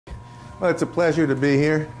Well, it's a pleasure to be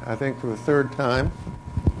here, I think for the third time.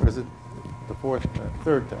 Or is it the fourth time?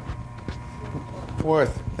 Third time.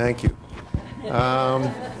 Fourth, thank you.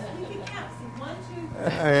 Yeah,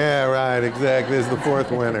 right, exactly. This is the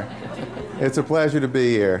fourth winner. It's a pleasure to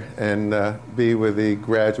be here and be with the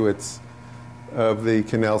graduates of the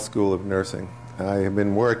Cannell School of Nursing. I have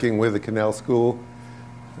been working with the Cannell School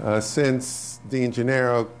since Dean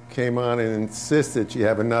Gennaro came on and insisted she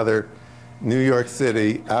have another New York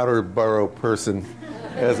City outer borough person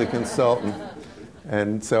as a consultant.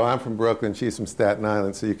 And so I'm from Brooklyn, she's from Staten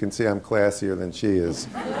Island, so you can see I'm classier than she is.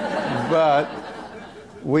 But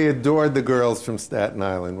we adored the girls from Staten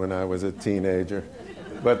Island when I was a teenager.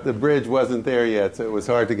 But the bridge wasn't there yet, so it was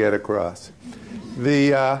hard to get across.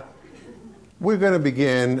 We're going to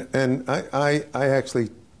begin, and I actually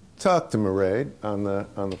talked to Mairead on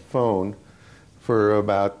the phone for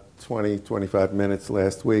about 20, 25 minutes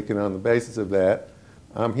last week, and on the basis of that,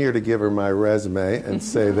 I'm here to give her my resume and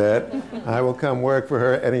say that I will come work for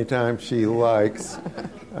her anytime she likes.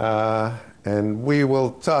 And we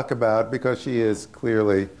will talk about, because she is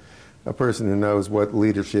clearly a person who knows what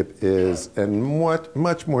leadership is, and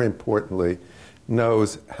much more importantly,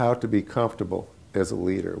 knows how to be comfortable as a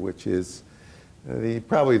leader, which is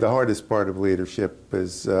probably the hardest part of leadership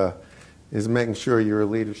is making sure your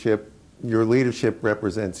leadership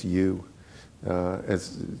represents you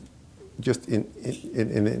as just in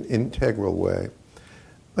an integral way.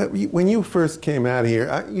 But when you first came out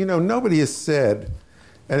here, nobody has said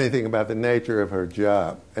anything about the nature of her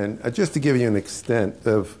job. And just to give you an extent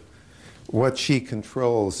of what she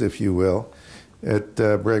controls, if you will, at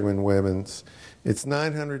Brigham and Women's, it's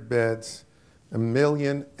 900 beds, 1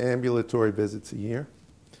 million ambulatory visits a year,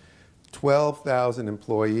 12,000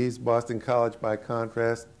 employees. Boston College, by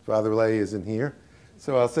contrast, Father Lay isn't here,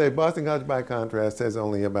 so I'll say Boston College, by contrast, has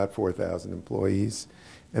only about 4,000 employees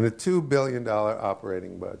and a $2 billion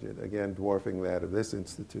operating budget, again, dwarfing that of this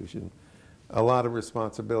institution. A lot of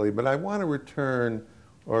responsibility. But I want to return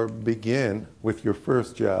or begin with your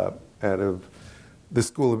first job out of the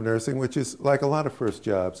School of Nursing, which is like a lot of first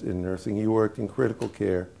jobs in nursing. You worked in critical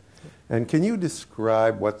care. And can you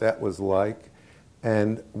describe what that was like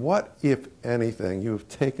and what, if anything, you have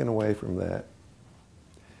taken away from that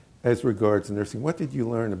as regards nursing? What did you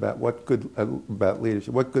learn about about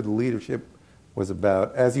leadership? What good leadership was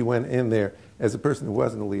about as you went in there as a person who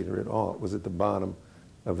wasn't a leader at all? It was at the bottom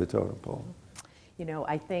of the totem pole.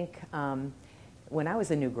 I think when I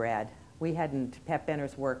was a new grad, Pat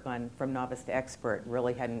Benner's work on From Novice to Expert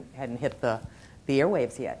really hadn't hit the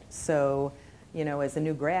airwaves yet. So, as a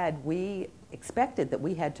new grad, we expected that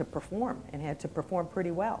we had to perform and had to perform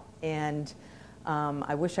pretty well. And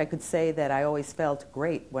I wish I could say that I always felt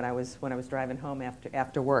great when I was driving home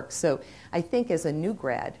after work. So I think as a new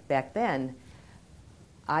grad back then,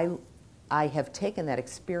 I have taken that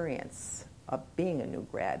experience of being a new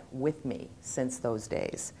grad with me since those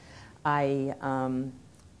days. I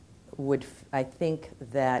think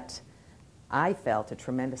that I felt a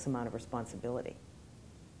tremendous amount of responsibility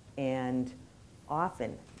and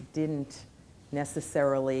often didn't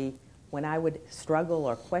necessarily, when I would struggle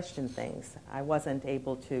or question things, I wasn't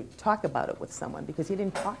able to talk about it with someone because we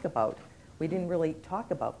didn't really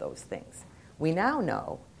talk about those things. We now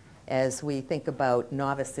know, as we think about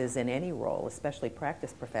novices in any role, especially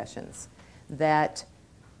practice professions, that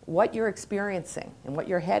what you're experiencing and what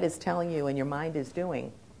your head is telling you and your mind is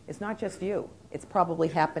doing is not just you. It's probably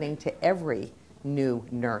happening to every new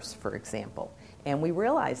nurse, for example. And we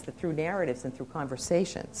realize that through narratives and through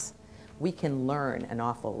conversations, we can learn an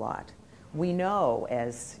awful lot. We know,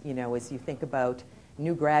 as you think about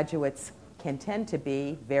new graduates can tend to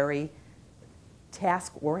be very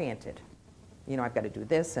task-oriented. I've got to do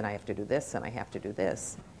this, and I have to do this, and I have to do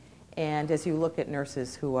this. And as you look at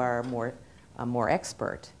nurses who are more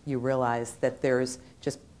expert, you realize that there's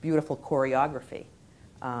just beautiful choreography,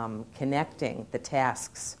 connecting the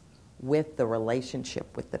tasks with the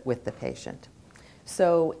relationship with the patient.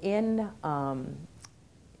 So in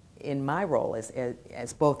my role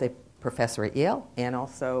as both a professor at Yale and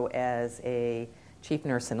also as a chief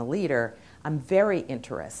nurse and a leader, I'm very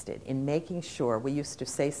interested in making sure, we used to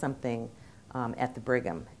say something at the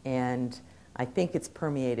Brigham, and I think it's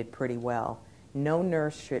permeated pretty well. No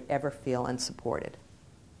nurse should ever feel unsupported,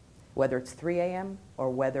 whether it's 3 a.m. or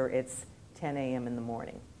whether it's 10 a.m. in the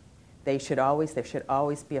morning. There should always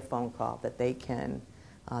be a phone call that they can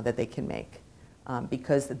make,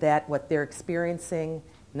 because what they're experiencing,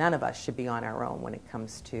 none of us should be on our own when it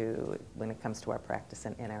comes to our practice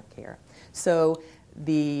and our care. So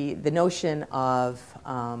the notion of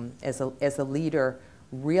as a leader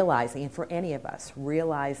realizing, and for any of us,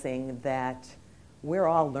 realizing that we're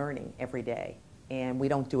all learning every day, and we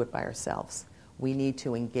don't do it by ourselves. We need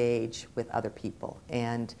to engage with other people.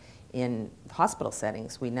 And in hospital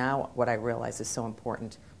settings, what I realize is so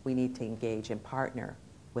important, we need to engage and partner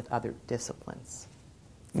with other disciplines.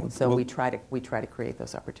 So we try to create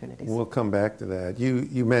those opportunities. We'll come back to that.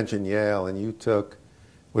 You mentioned Yale, and you took,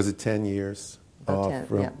 was it 10 years off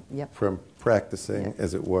from practicing,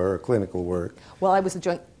 as it were, clinical work? Well, I was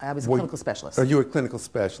a clinical specialist. Oh, you were a clinical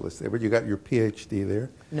specialist there, but you got your PhD there?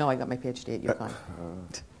 No, I got my PhD at UConn.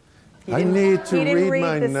 I need to read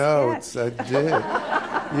my notes. I did.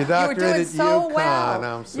 You doctorated at UConn. Well.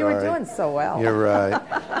 I'm sorry. You were doing so well. You're right.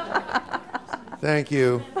 Thank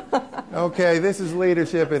you. Okay, this is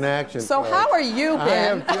Leadership in Action. So folks. how are you,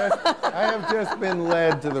 Ben? I have just been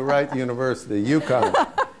led to the right university,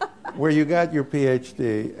 UConn, where you got your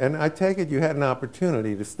PhD. And I take it you had an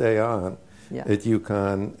opportunity to stay on at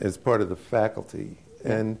UConn as part of the faculty.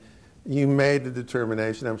 And you made the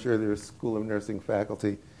determination, I'm sure there's School of Nursing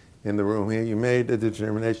faculty in the room here, you made the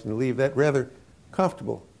determination to leave that rather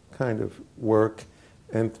comfortable kind of work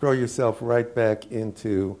and throw yourself right back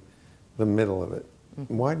into the middle of it.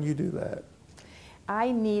 Mm-hmm. Why did you do that?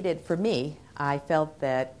 I felt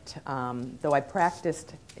that though I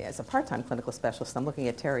practiced as a part-time clinical specialist, I'm looking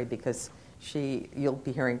at Terry because you'll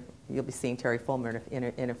be seeing Terry Fulmer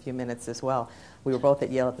in a few minutes as well. We were both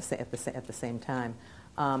at Yale at the same time.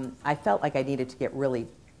 I felt like I needed to get really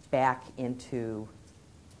back into,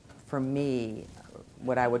 for me,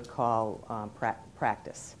 what I would call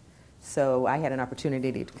practice. So I had an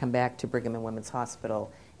opportunity to come back to Brigham and Women's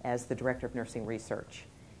Hospital as the Director of Nursing Research.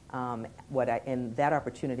 And that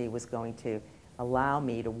opportunity was going to allow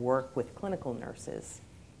me to work with clinical nurses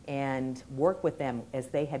and work with them as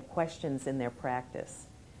they had questions in their practice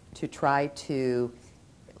to try to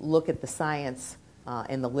look at the science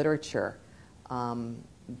and the literature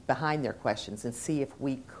behind their questions and see if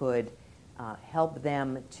we could help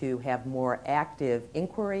them to have more active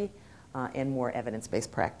inquiry and more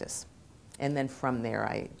evidence-based practice. And then from there,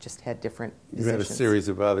 I just had different positions. You had a series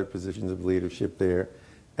of other positions of leadership there.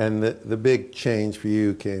 And the big change for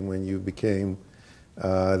you came when you became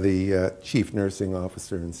the Chief Nursing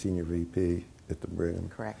Officer and Senior VP at the Brigham.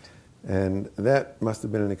 Correct. And that must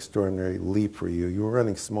have been an extraordinary leap for you. You were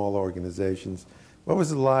running small organizations. What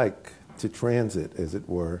was it like to transit, as it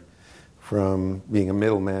were, from being a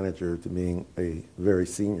middle manager to being a very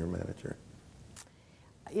senior manager?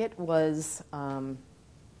 It was,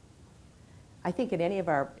 I think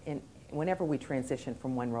whenever we transition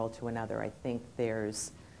from one role to another, I think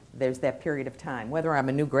there's that period of time, whether I'm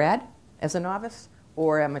a new grad as a novice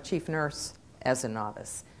or I'm a chief nurse as a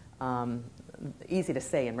novice. Easy to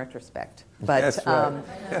say in retrospect, but That's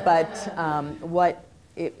right. What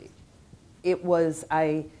it was,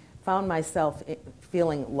 I found myself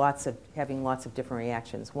having lots of different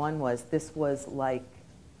reactions. One was, this was like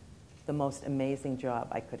the most amazing job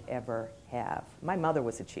I could ever have. My mother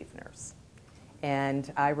was a chief nurse,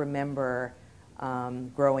 and I remember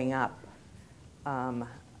growing up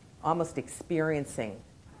almost experiencing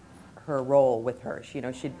her role with her.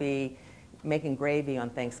 She'd be making gravy on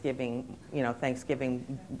Thanksgiving,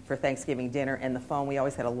 for Thanksgiving dinner, and the phone, we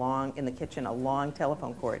always had in the kitchen, a long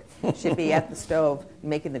telephone cord. She'd be at the stove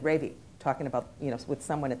making the gravy, talking about, with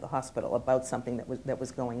someone at the hospital about something that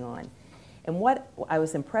was going on. And what I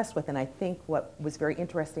was impressed with, and I think what was very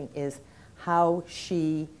interesting, is how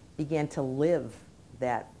she began to live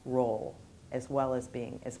that role as well as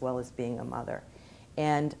being a mother.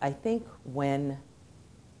 And I think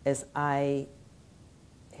as I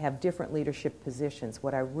have different leadership positions,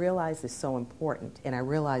 what I realized is so important, and I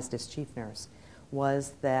realized as chief nurse,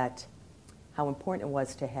 was that how important it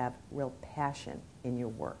was to have real passion in your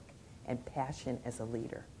work and passion as a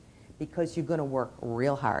leader, because you're going to work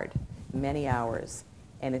real hard, many hours,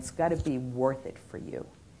 and it's got to be worth it for you.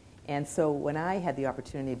 And so when I had the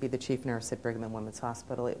opportunity to be the chief nurse at Brigham and Women's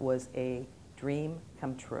Hospital, it was a dream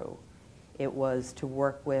come true. It was to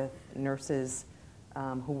work with nurses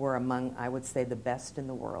who were among, I would say, the best in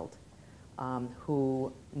the world,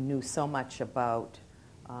 who knew so much about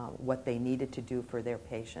what they needed to do for their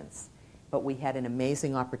patients. But we had an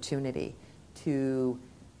amazing opportunity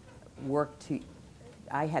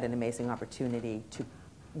I had an amazing opportunity to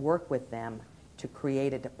work with them to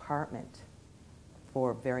create a department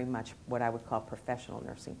for very much what I would call professional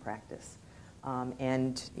nursing practice.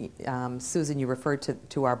 Susan, you referred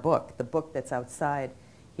to our book. The book that's outside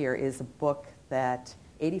here is a book that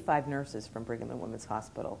 85 nurses from Brigham and Women's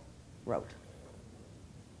Hospital wrote.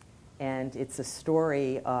 And it's a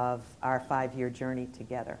story of our 5-year journey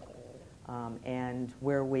together, and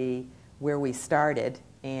where we started,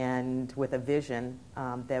 and with a vision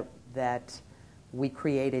that we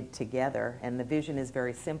created together. And the vision is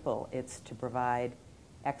very simple. It's to provide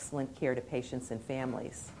excellent care to patients and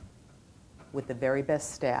families with the very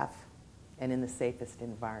best staff and in the safest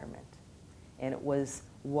environment. And it was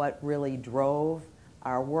what really drove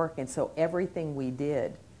our work. And so everything we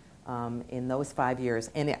did in those 5 years,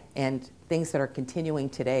 and things that are continuing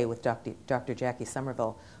today with Dr. Jackie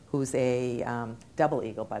Somerville, who's a double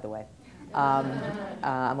eagle, by the way.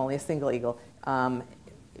 I'm only a single eagle.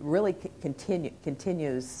 Really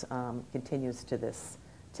continues to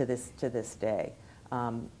this day.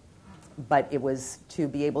 But it was to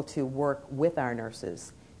be able to work with our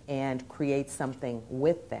nurses and create something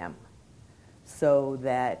with them so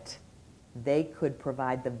that they could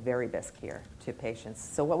provide the very best care to patients.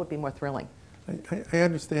 So what would be more thrilling? I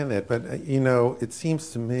understand that, but it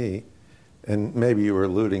seems to me, and maybe you were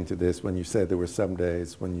alluding to this when you said there were some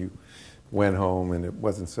days when you went home and it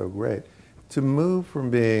wasn't so great, to move from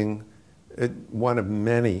being one of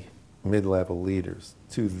many mid-level leaders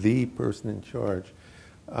to the person in charge.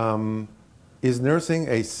 Is nursing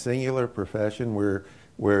a singular profession where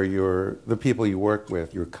the people you work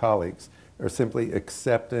with, your colleagues, are simply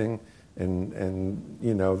accepting and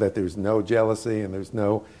that there's no jealousy and there's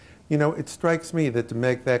no, it strikes me that to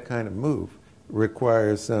make that kind of move would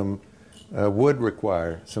require some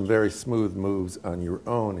very smooth moves on your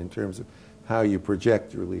own in terms of how you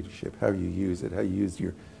project your leadership, how you use it, how you use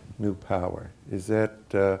your new power. Is that,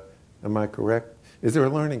 am I correct? Is there a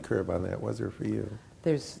learning curve on that? Was there for you?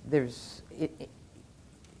 There is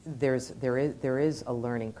a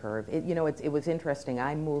learning curve. It was interesting.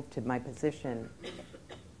 I moved to my position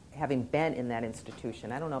having been in that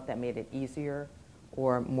institution. I don't know if that made it easier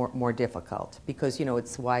or more difficult, because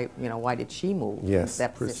it's why did she move? Yes,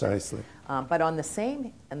 that position? Precisely. But on the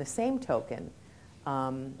same token,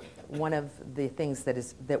 one of the things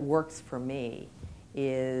that works for me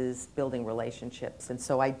is building relationships, and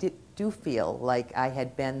so I do feel like I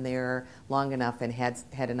had been there long enough and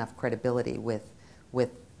had enough credibility with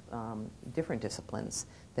different disciplines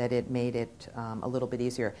that it made it a little bit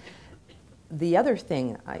easier. The other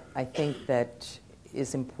thing I think that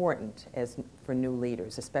is important for new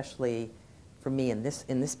leaders, especially for me in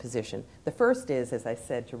this position, the first is, as I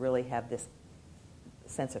said, to really have this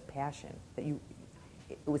sense of passion, that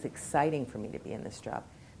it was exciting for me to be in this job.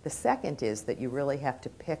 The second is that you really have to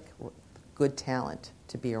pick good talent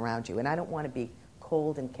to be around you. And I don't want to be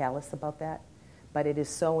cold and callous about that, but it is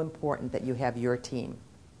so important that you have your team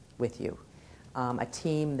with you. A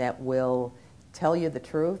team that will tell you the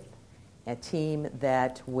truth, a team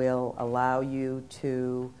that will allow you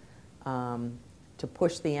to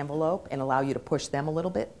push the envelope and allow you to push them a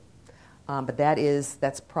little bit. But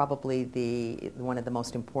that's probably one of the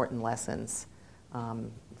most important lessons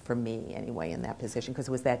for me anyway in that position, because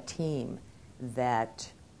it was that team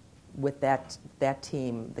with that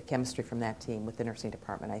team, the chemistry from that team with the nursing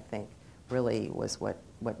department, I think, really was what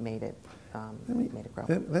made it grow.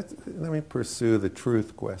 Let me pursue the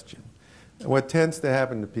truth question. What tends to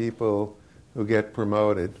happen to people who get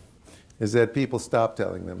promoted is that people stop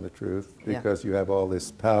telling them the truth because you have all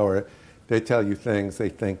this power. They tell you things they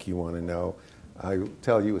think you want to know. I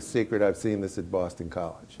tell you a secret, I've seen this at Boston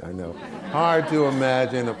College. I know. Hard to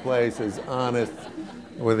imagine a place as honest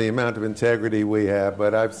with the amount of integrity we have,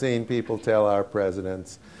 but I've seen people tell our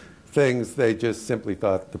presidents things they just simply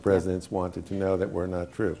thought the presidents wanted to know that were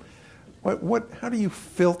not true. How do you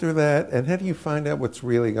filter that, and how do you find out what's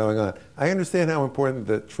really going on? I understand how important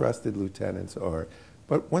the trusted lieutenants are,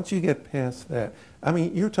 but once you get past that, I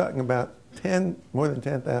mean, you're talking about more than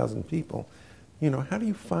 10,000 people. How do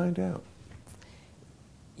you find out?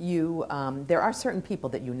 There are certain people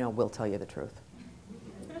that will tell you the truth.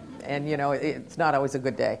 And, it's not always a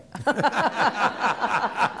good day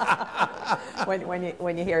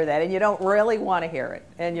when you hear that. And you don't really want to hear it.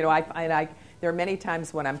 And, there are many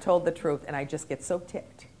times when I'm told the truth and I just get so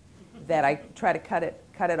ticked that I try to cut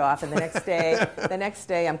it off. And the next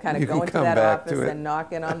day I'm kind of going to that office and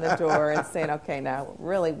knocking on the door and saying, okay, now,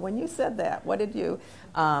 really, when you said that, what did you...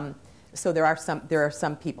 So there are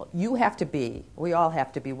some people. We all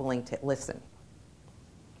have to be willing to listen,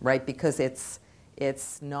 right? Because it's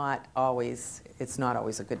not always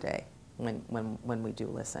a good day when we do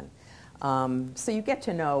listen. So you get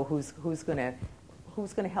to know who's going to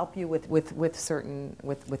help you with certain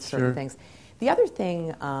Sure. things. The other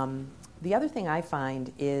thing I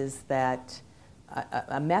find is that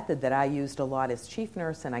a method that I used a lot as chief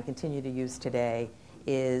nurse, and I continue to use today,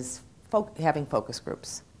 is having focus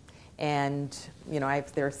groups. And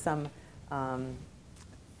there's some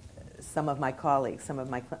of my colleagues,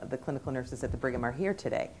 the clinical nurses at the Brigham are here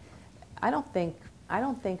today. I don't think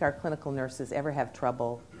our clinical nurses ever have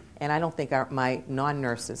trouble And I don't think my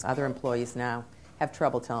non-nurses, other employees now, have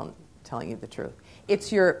trouble telling you the truth.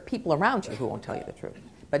 It's your people around you who won't tell you the truth.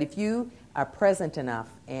 But if you are present enough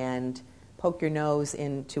and poke your nose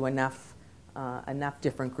into enough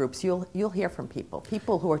different groups, you'll hear from people.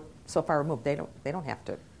 People who are so far removed, they don't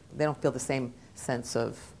feel the same sense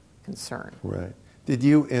of concern. Right. Did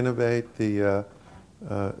you innovate the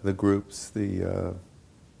groups? What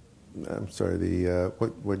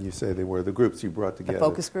did you say they were? The groups you brought together. The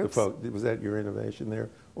focus groups. Was that your innovation there,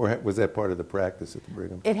 or was that part of the practice at the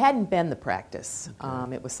Brigham? It hadn't been the practice.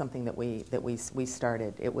 Okay. It was something that we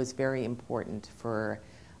started. It was very important for.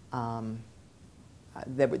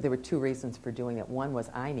 There were two reasons for doing it. One was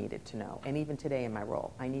I needed to know, and even today in my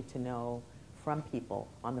role, I need to know from people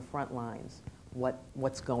on the front lines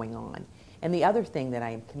what's going on. And the other thing that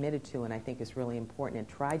I am committed to, and I think is really important, and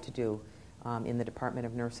tried to do in the Department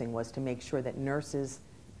of Nursing, was to make sure that nurses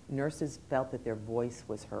felt that their voice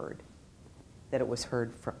was heard, that it was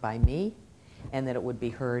heard by me, and that it would be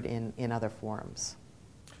heard in other forums.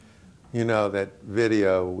 You know, that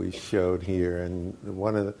video we showed here, and there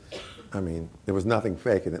was nothing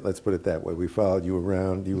fake in it, let's put it that way. We followed you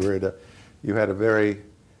around. You had a very,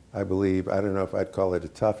 I believe, I don't know if I'd call it a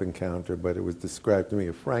tough encounter, but it was described to me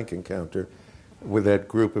a frank encounter with that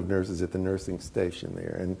group of nurses at the nursing station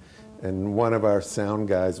there. And one of our sound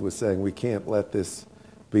guys was saying, we can't let this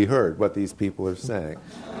be heard, what these people are saying.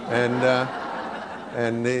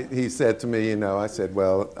 And he said to me, I said,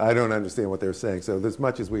 well, I don't understand what they're saying. So as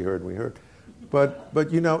much as we heard, we heard. But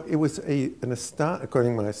it was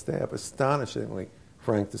according to my staff, astonishingly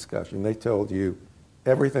frank discussion. They told you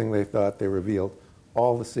everything they thought. They revealed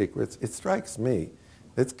all the secrets. It strikes me,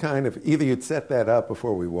 it's kind of, either you'd set that up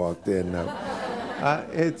before we walked in.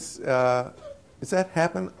 Does that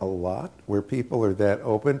happen a lot, where people are that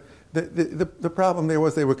open? The problem there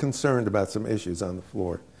was they were concerned about some issues on the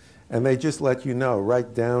floor. And they just let you know,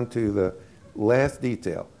 right down to the last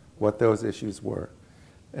detail, what those issues were.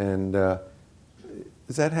 And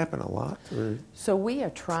does that happen a lot? Or? So we are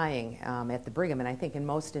trying at the Brigham, and I think in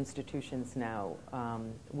most institutions now,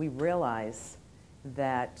 we realize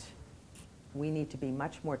that we need to be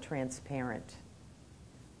much more transparent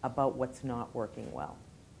about what's not working well.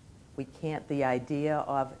 We can't, the idea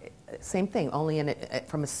of, same thing, only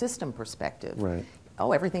from a system perspective. Right.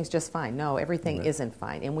 Oh, everything's just fine. No, everything Right. isn't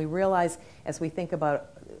fine. And we realize, as we think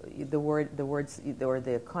about the words, or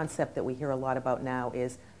the concept that we hear a lot about now,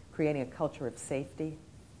 is creating a culture of safety.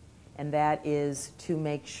 And that is to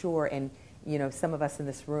make sure, and some of us in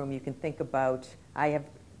this room, you can think about, I have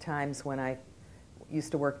times when I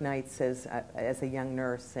used to work nights as a young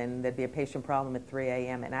nurse, and there'd be a patient problem at 3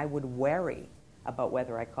 a.m., and I would worry about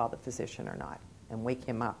whether I call the physician or not and wake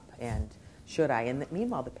him up, and should I? And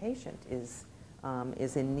meanwhile, the patient is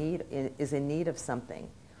in need of something.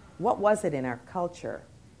 What was it in our culture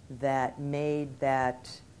that made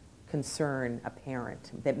that concern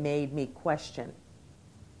apparent, that made me question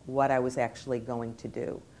what I was actually going to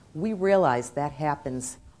do? We realize that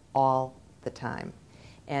happens all the time.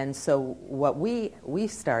 And so what we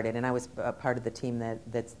started, and I was a part of the team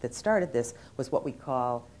that started this, was what we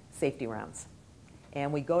call safety rounds.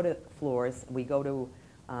 And we go to floors, we go to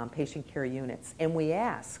patient care units, and we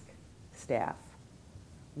ask staff,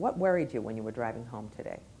 what worried you when you were driving home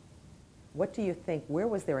today? What do you think, where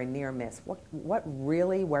was there a near miss? What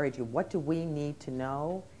really worried you? What do we need to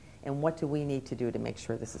know? And what do we need to do to make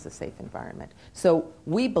sure this is a safe environment? So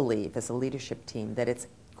we believe, as a leadership team, that it's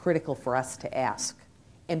critical for us to ask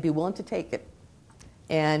and be willing to take it.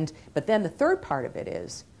 But then the third part of it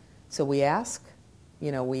is, so we ask,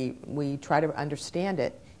 we try to understand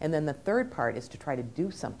it, and then the third part is to try to do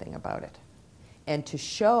something about it and to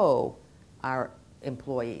show our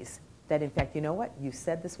employees that, in fact, you know what? You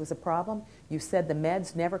said this was a problem. You said the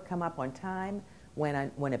meds never come up on time.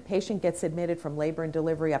 When a patient gets admitted from labor and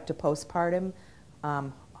delivery up to postpartum,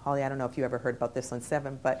 Holly, I don't know if you ever heard about this on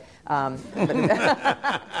 7, but how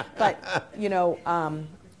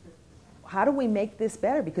do we make this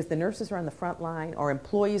better? Because the nurses are on the front line, or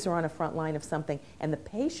employees are on the front line of something, and the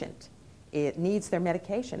patient, it needs their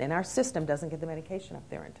medication, and our system doesn't get the medication up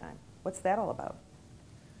there in time. What's that all about?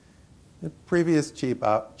 The previous chief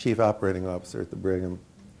operating officer at the Brigham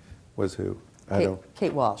was who?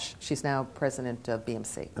 Kate Walsh. She's now president of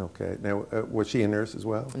BMC. Okay. Now, was she a nurse as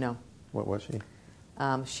well? No. What was she?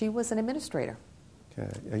 She was an administrator. Okay.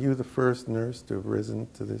 Are you the first nurse to have risen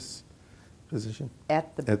to this position?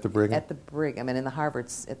 At the Brigham? At the Brigham, and at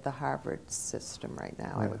the Harvard system right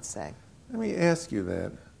now, yeah. I would say. Let me ask you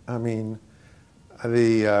that. I mean,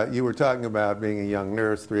 you were talking about being a young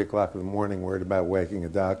nurse, 3 o'clock in the morning, worried about waking a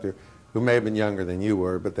doctor who may have been younger than you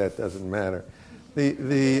were, but that doesn't matter.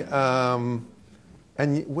 When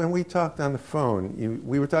we talked on the phone,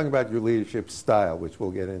 we were talking about your leadership style, which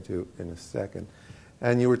we'll get into in a second,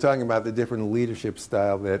 and you were talking about the different leadership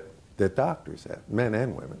style that doctors have, men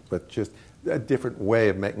and women, but just a different way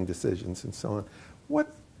of making decisions and so on.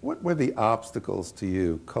 What were the obstacles to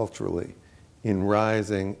you culturally in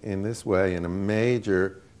rising in this way in a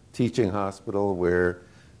major teaching hospital where,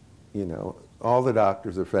 all the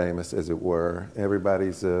doctors are famous, as it were.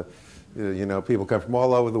 Everybody's, people come from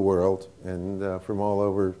all over the world and from all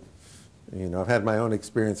over, I've had my own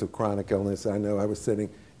experience of chronic illness. I know I was sitting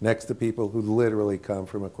next to people who literally come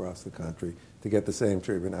from across the country to get the same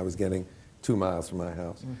treatment I was getting 2 miles from my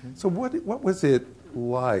house. Mm-hmm. So what was it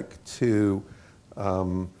like to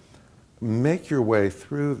make your way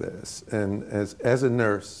through this, and as a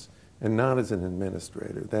nurse and not as an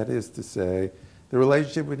administrator? That is to say, the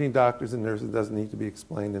relationship between doctors and nurses doesn't need to be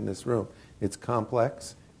explained in this room. It's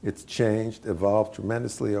complex, it's changed, evolved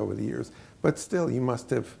tremendously over the years, but still you must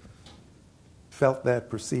have felt that,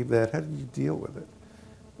 perceived that. How did you deal with it?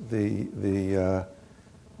 The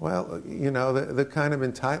kind of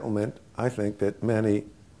entitlement, I think, that many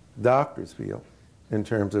doctors feel in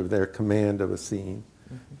terms of their command of a scene,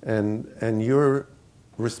 mm-hmm. and your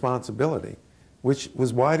responsibility, which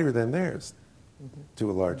was wider than theirs, mm-hmm. to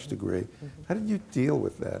a large degree. Mm-hmm. How did you deal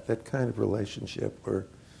with that kind of relationship, or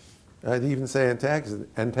I'd even say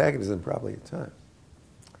antagonism probably at times?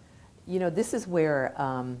 This is where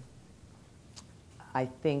I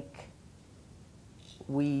think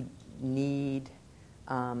we need,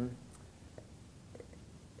 I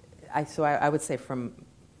would say from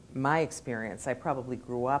my experience, I probably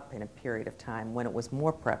grew up in a period of time when it was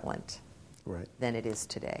more prevalent right. than it is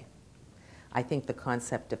today. I think the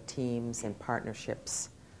concept of teams and partnerships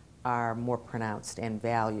are more pronounced and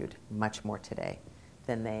valued much more today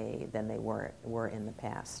than they were in the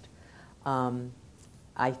past.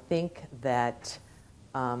 I think that,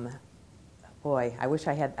 boy, I wish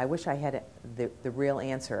I had the real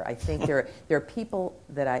answer. I think there are people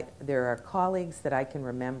there are colleagues that I can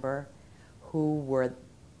remember who were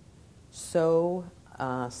so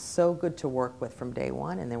good to work with from day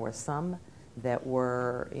one, and there were some that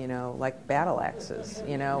were, like battle axes,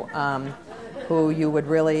 who you would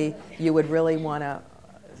really want to,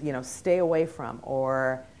 stay away from,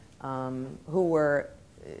 or who were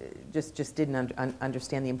just didn't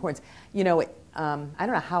understand the importance. I don't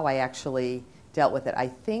know how I actually dealt with it. I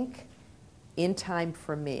think in time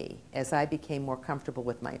for me, as I became more comfortable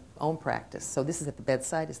with my own practice, so this is at the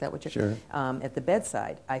bedside, is that what you're... Sure. At the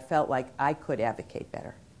bedside, I felt like I could advocate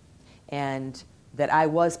better, and that I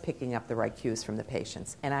was picking up the right cues from the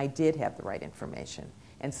patients, and I did have the right information.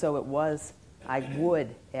 And so I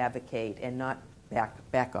would advocate and not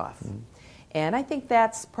back off. Mm-hmm. And I think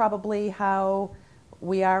that's probably how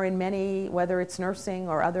we are in many, whether it's nursing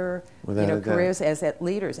or other careers, as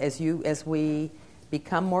leaders. As we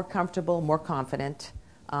become more comfortable, more confident,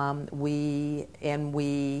 we can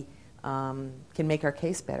make our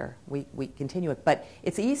case better. We continue it, but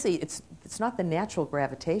it's easy. It's not the natural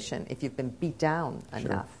gravitation if you've been beat down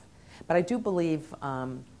enough. But I do believe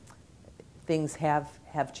things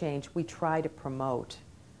have changed. We try to promote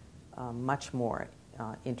much more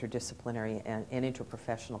interdisciplinary and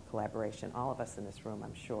interprofessional collaboration. All of us in this room,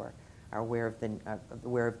 I'm sure, are aware of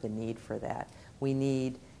the need for that. We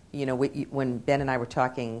need, when Ben and I were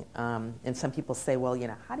talking, and some people say, well,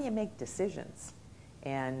 how do you make decisions?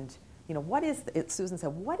 And what is Susan said,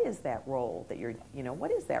 what is that role that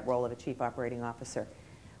what is that role of a chief operating officer?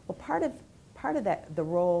 Well, part of that, the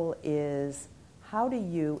role is, how do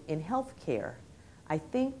you, in healthcare, I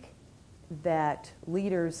think that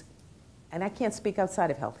leaders, and I can't speak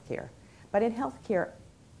outside of healthcare, but in healthcare,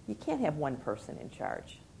 you can't have one person in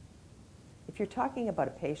charge. If you're talking about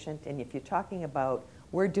a patient, and if you're talking about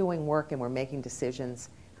we're doing work and we're making decisions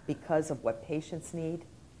because of what patients need,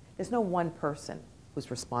 there's no one person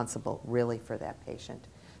who's responsible really for that patient.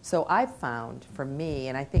 So I've found, for me,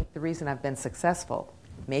 and I think the reason I've been successful,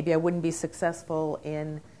 maybe I wouldn't be successful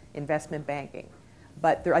in investment banking,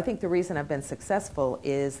 but I think the reason I've been successful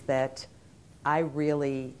is that I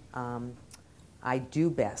really, I do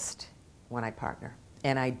best when I partner,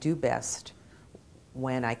 and I do best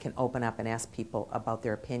when I can open up and ask people about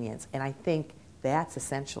their opinions, and I think that's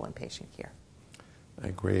essential in patient care. I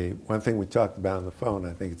agree. One thing we talked about on the phone,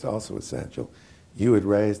 I think it's also essential. You had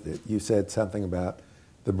raised it. You said something about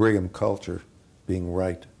the Brigham culture being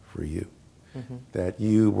right for you, mm-hmm. that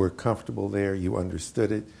you were comfortable there, you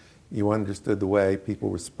understood it, you understood the way people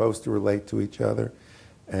were supposed to relate to each other,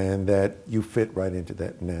 and that you fit right into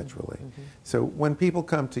that naturally. Mm-hmm. So when people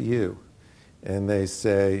come to you and they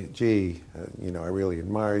say, gee, I really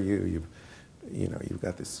admire you, you've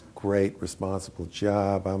got this great, responsible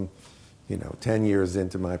job. I'm, 10 years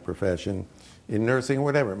into my profession in nursing,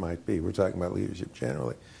 whatever it might be. We're talking about leadership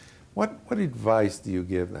generally. What advice do you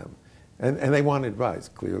give them? And they want advice,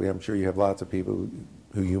 clearly. I'm sure you have lots of people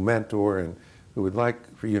who you mentor and who would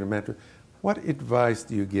like for you to mentor. What advice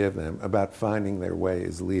do you give them about finding their way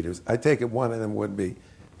as leaders? I take it one of them would be,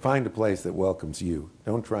 find a place that welcomes you.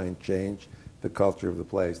 Don't try and change the culture of the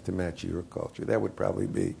place to match your culture. That would probably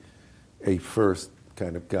be a first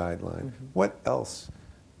kind of guideline. Mm-hmm. What else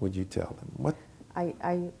would you tell them?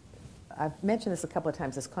 I've mentioned this a couple of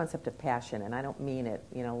times, this concept of passion, and I don't mean it,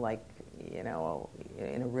 in a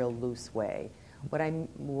real loose way.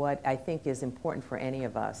 What I think is important for any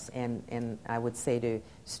of us, and I would say to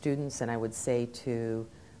students, and I would say to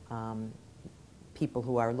people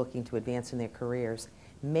who are looking to advance in their careers,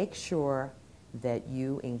 make sure that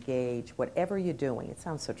you engage, whatever you're doing. It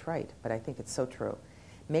sounds so trite, but I think it's so true.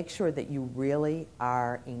 Make sure that you really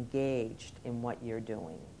are engaged in what you're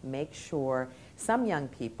doing. Make sure some young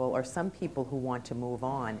people or some people who want to move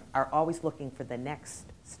on are always looking for the next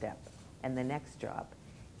step and the next job.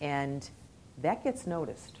 And that gets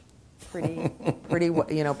noticed pretty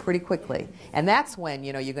quickly. And that's when,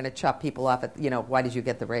 you're going to chop people off at, why did you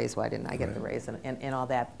get the raise? Why didn't I get the raise? And all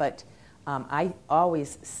that. But I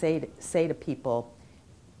always say to people,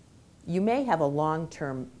 you may have a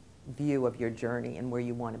long-term view of your journey and where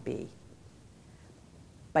you want to be,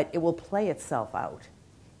 but it will play itself out.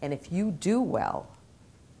 And if you do well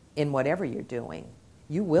in whatever you're doing,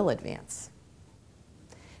 you will advance.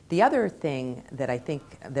 The other thing that I think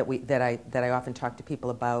that I often talk to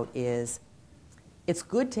people about is it's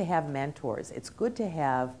good to have mentors. It's good to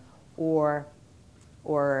have or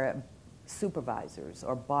supervisors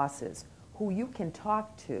or bosses who you can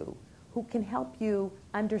talk to, who can help you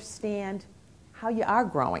understand how you are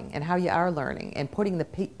growing and how you are learning and putting the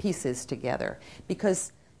pieces together.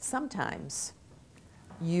 Because sometimes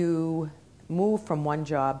you move from one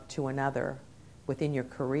job to another within your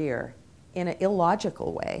career in an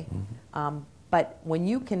illogical way. Mm-hmm. But when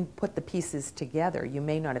you can put the pieces together, you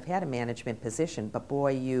may not have had a management position, but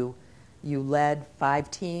boy, you led 5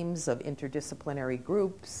 teams of interdisciplinary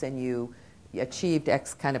groups and you achieved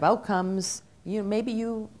X kind of outcomes.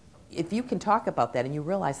 If you can talk about that and you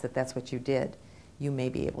realize that that's what you did, you may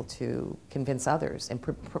be able to convince others and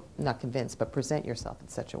not convince, but present yourself in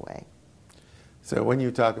such a way. So when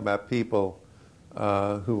you talk about people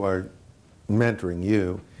who are mentoring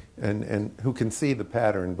you and who can see the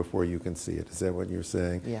pattern before you can see it, is that what you're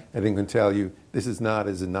saying? Yeah. And they can tell you this is not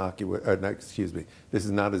as this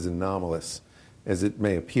is not as anomalous as it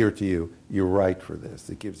may appear to you. You're right for this.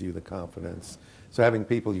 It gives you the confidence. So having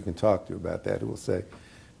people you can talk to about that who will say,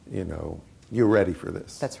 you're ready for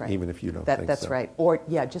this. That's right. Even if you don't think so. That's right. Or,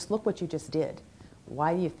 just look what you just did.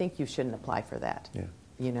 Why do you think you shouldn't apply for that? Yeah.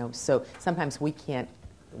 So sometimes we can't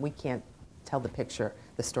tell the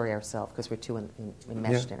story ourselves because we're too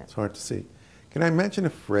enmeshed in it. It's hard to see. Can I mention a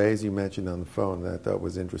phrase you mentioned on the phone that I thought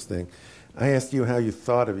was interesting? I asked you how you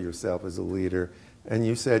thought of yourself as a leader, and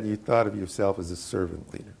you said you thought of yourself as a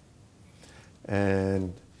servant leader.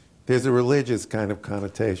 And there's a religious kind of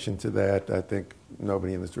connotation to that I think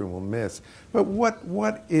nobody in this room will miss. But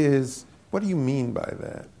what do you mean by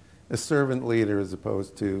that? A servant leader as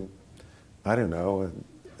opposed to, I don't know,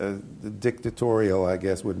 a dictatorial, I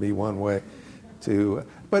guess, would be one way to,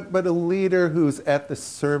 but a leader who's at the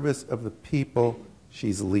service of the people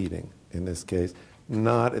she's leading, in this case,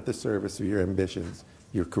 not at the service of your ambitions,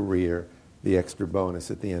 your career, the extra bonus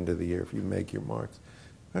at the end of the year if you make your marks.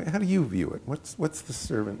 How do you view it? What's the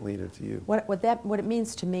servant leader to you? What it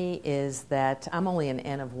means to me is that I'm only an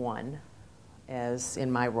N of 1 as in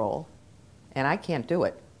my role, and I can't do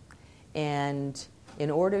it. And in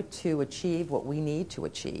order to achieve what we need to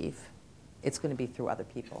achieve, it's going to be through other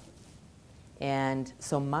people. And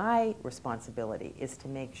so my responsibility is to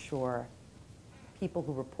make sure people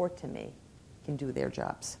who report to me can do their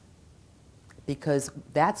jobs, because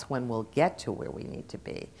that's when we'll get to where we need to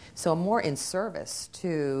be. So I'm more in service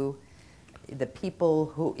to the people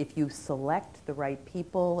who, if you select the right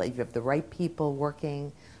people, if you have the right people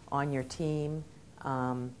working on your team,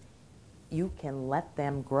 you can let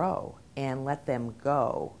them grow and let them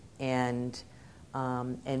go. And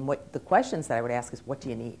what the questions that I would ask is, what do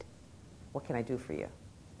you need? What can I do for you?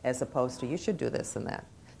 As opposed to, you should do this and that.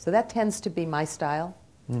 So that tends to be my style.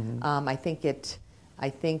 Mm-hmm. I think it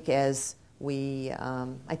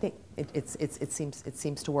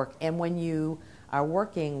seems to work. And when you are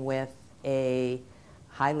working with a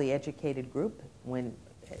highly educated group,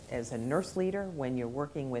 as a nurse leader, when you're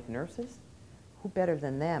working with nurses, who better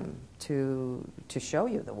than them to show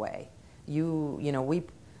you the way?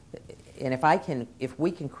 and if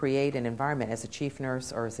we can create an environment as a chief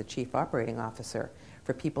nurse or as a chief operating officer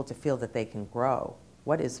for people to feel that they can grow,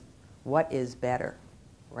 what is better,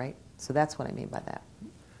 right? So that's what I mean by that.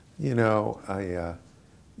 You know,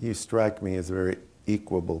 you strike me as a very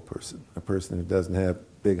equable person, a person who doesn't have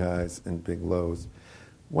big highs and big lows.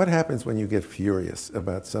 What happens when you get furious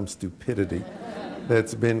about some stupidity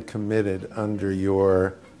that's been committed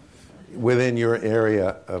within your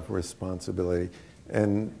area of responsibility?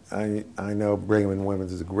 And I know Brigham and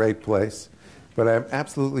Women's is a great place, but I'm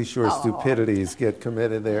absolutely sure stupidities get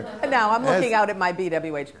committed there. Now, I'm looking out at my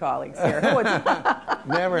BWH colleagues here.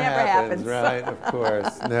 Never happens, right? Of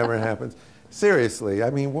course, never happens. Seriously,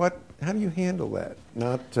 I mean, how do you handle that?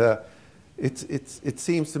 It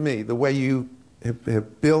seems to me the way you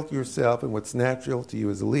have built yourself and what's natural to you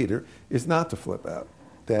as a leader is not to flip out.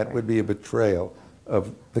 That would be a betrayal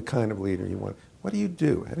of the kind of leader you want. What do you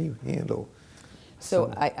do? How do you handle?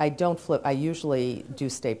 So I don't flip. I usually do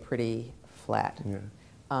stay pretty flat. Yeah.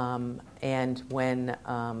 And when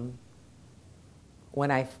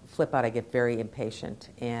I flip out, I get very impatient,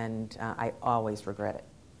 and I always regret it.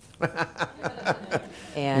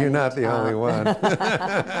 And, you're not the only one.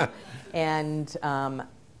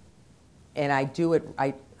 And I do it.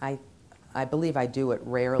 I believe I do it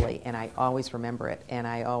rarely, and I always remember it, and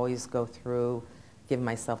I always go through, giving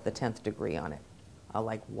myself the 10th degree on it. I'm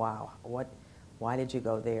like, wow, why did you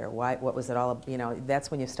go there? What was it all? You know, that's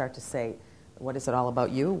when you start to say, what is it all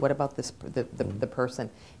about you? What about the person?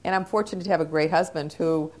 And I'm fortunate to have a great husband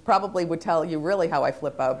who probably would tell you really how I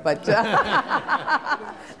flip out, but no,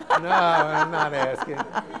 I'm not asking.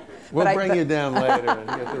 We'll bring you down later and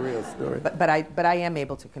get the real story. But I am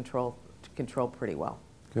able to control pretty well.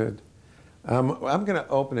 Good. I'm going to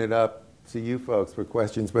open it up to you folks for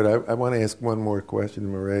questions, but I want to ask one more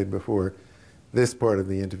question, Mairead, before this part of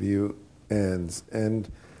the interview ends. And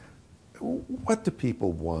what do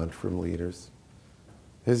people want from leaders?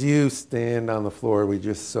 As you stand on the floor, we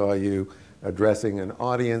just saw you addressing an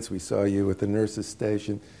audience. We saw you at the nurses'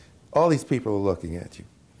 station. All these people are looking at you.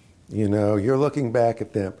 You know, you're looking back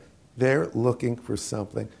at them. They're looking for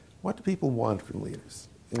something. What do people want from leaders?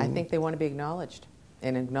 I think they want to be acknowledged,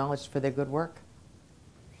 and acknowledged for their good work.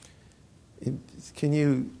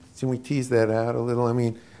 Can we tease that out a little? I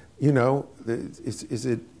mean, you know,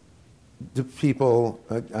 do people,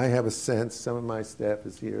 I have a sense, some of my staff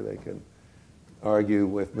is here, they can argue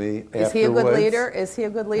with me afterwards. Is he a good leader? Is he a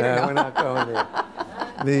good leader? No. We're not going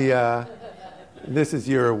there. This is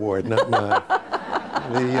your award, not mine.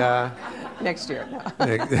 Next year.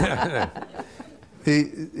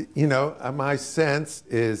 No. My sense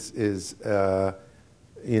is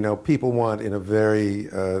people want in a very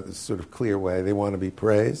sort of clear way. They want to be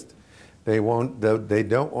praised. They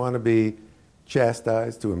don't want to be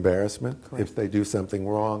chastised to embarrassment. Correct. If they do something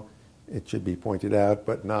wrong, it should be pointed out,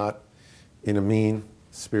 but not in a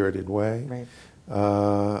mean-spirited way. Right.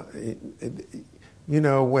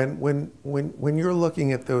 When you're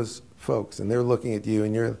looking at those folks and they're looking at you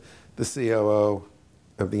and you're the COO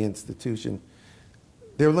of the institution,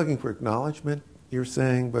 they're looking for acknowledgement, you're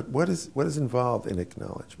saying, but what is involved in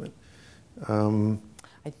acknowledgement?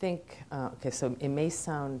 I think, so it may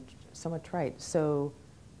sound somewhat trite. So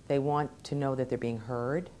they want to know that they're being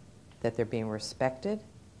heard, that they're being respected,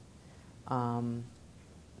 and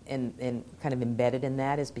kind of embedded in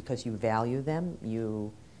that is because you value them,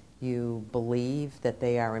 you believe that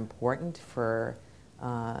they are important for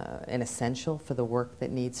and essential for the work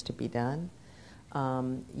that needs to be done.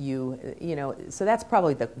 So that's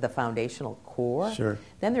probably the foundational core. Sure.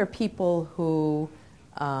 Then there are people who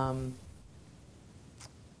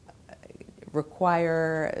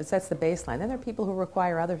require, that's the baseline. Then there are people who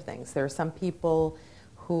require other things. There are some people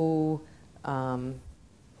who,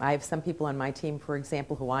 I have some people on my team, for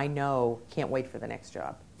example, who I know can't wait for the next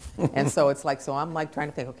job. And so it's like, so I'm like trying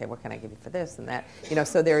to think, okay, what can I give you for this and that?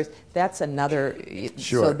 So that's another,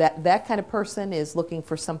 sure. So that kind of person is looking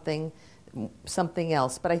for something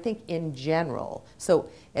else. But I think in general, so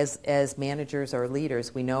as managers or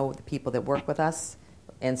leaders, we know the people that work with us,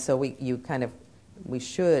 and so we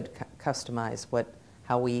should customize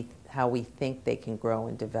how we think they can grow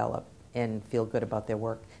and develop and feel good about their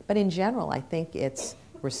work. But in general, I think it's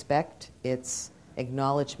respect, it's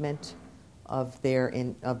acknowledgement of their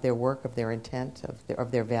work, of their intent,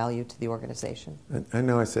 of their value to the organization. I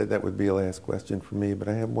know I said that would be a last question for me, but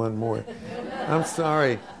I have one more. I'm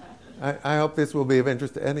sorry. I hope this will be of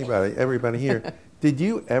interest to everybody here. Did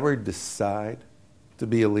you ever decide to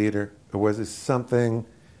be a leader, or was this something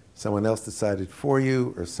someone else decided for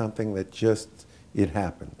you, or something that just, it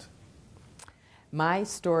happened? My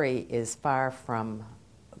story is far from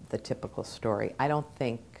the typical story. I don't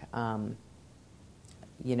think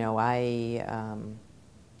you know, I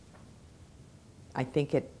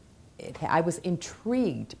think I was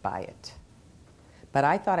intrigued by it, but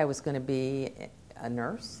I thought I was going to be a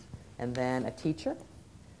nurse and then a teacher,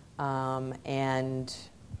 but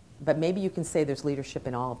maybe you can say there's leadership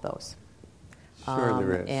in all of those. Sure,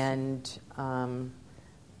 there is.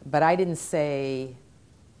 But I didn't say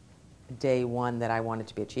day one that I wanted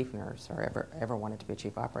to be a chief nurse or ever wanted to be a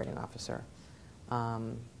chief operating officer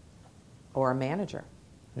or a manager.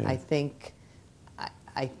 Yeah. I think,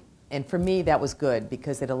 and for me that was good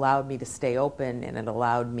because it allowed me to stay open and it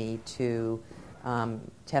allowed me to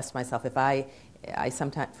test myself. If I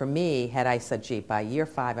sometimes, for me, had I said, gee, by year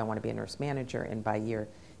 5 I want to be a nurse manager, and by year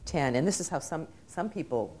 10, and this is how some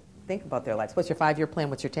people think about their lives. What's your 5-year plan?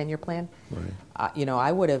 What's your 10-year plan? Right. You know,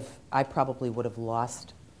 I probably would have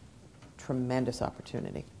lost tremendous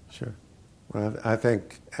opportunity. Sure. Well, I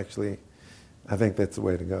think that's the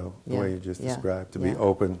way to go, the way you just described, to be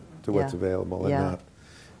open to what's available and not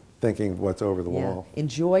thinking of what's over the wall.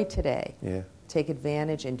 Enjoy today. Yeah. Take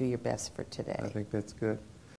advantage and do your best for today. I think that's good.